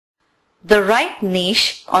The right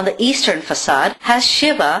niche on the eastern facade has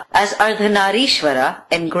Shiva as Ardhanarishvara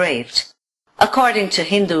engraved. According to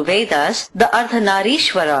Hindu Vedas, the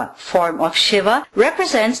Ardhanarishvara form of Shiva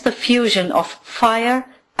represents the fusion of fire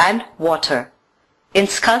and water. In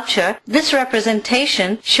sculpture, this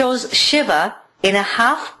representation shows Shiva in a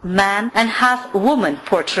half-man and half-woman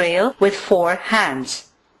portrayal with 4 hands.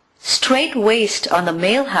 Straight waist on the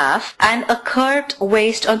male half and a curved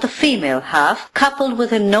waist on the female half, coupled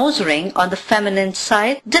with a nose ring on the feminine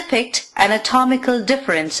side, depict anatomical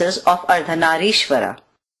differences of Ardhanarishvara.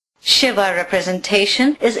 Shiva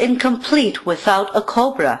representation is incomplete without a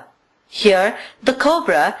cobra. Here, the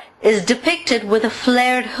cobra is depicted with a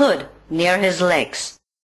flared hood near his legs.